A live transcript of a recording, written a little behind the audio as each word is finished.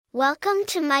Welcome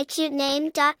to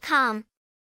mycutename.com.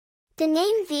 The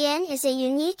name Vian is a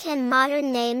unique and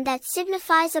modern name that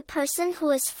signifies a person who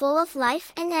is full of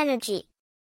life and energy.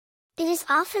 It is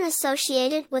often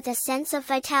associated with a sense of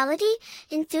vitality,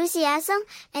 enthusiasm,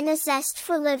 and a zest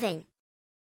for living.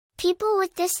 People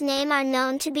with this name are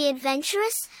known to be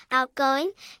adventurous,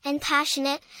 outgoing, and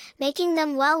passionate, making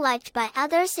them well-liked by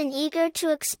others and eager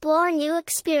to explore new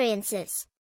experiences.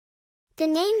 The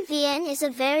name Vian is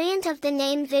a variant of the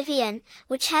name Vivian,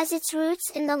 which has its roots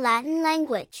in the Latin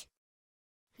language.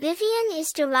 Vivian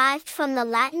is derived from the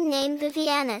Latin name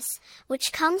Vivianus,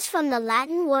 which comes from the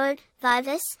Latin word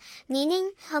vivus,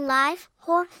 meaning alive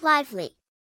or lively.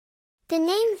 The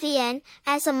name Vian,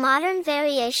 as a modern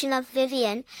variation of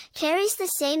Vivian, carries the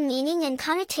same meaning and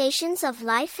connotations of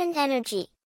life and energy.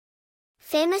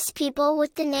 Famous people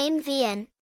with the name Vian.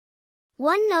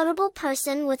 One notable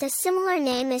person with a similar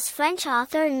name is French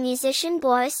author and musician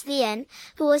Boris Vian,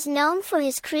 who was known for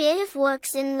his creative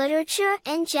works in literature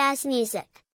and jazz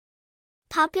music.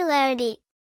 Popularity.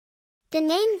 The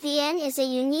name Vian is a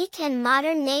unique and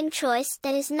modern name choice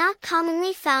that is not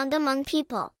commonly found among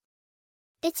people.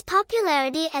 Its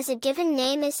popularity as a given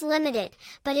name is limited,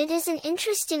 but it is an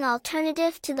interesting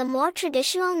alternative to the more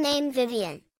traditional name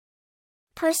Vivian.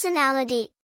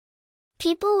 Personality.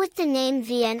 People with the name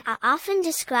Vian are often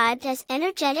described as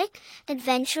energetic,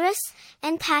 adventurous,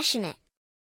 and passionate.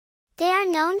 They are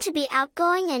known to be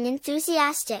outgoing and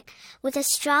enthusiastic, with a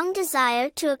strong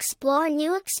desire to explore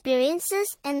new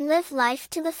experiences and live life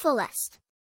to the fullest.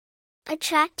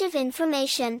 Attractive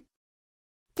information.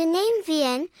 The name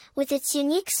Vian, with its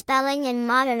unique spelling and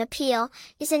modern appeal,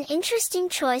 is an interesting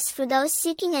choice for those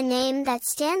seeking a name that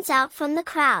stands out from the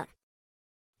crowd.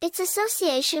 Its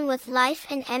association with life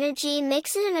and energy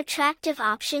makes it an attractive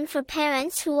option for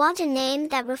parents who want a name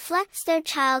that reflects their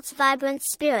child's vibrant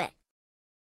spirit.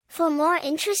 For more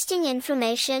interesting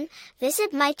information,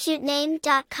 visit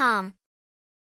mycutename.com.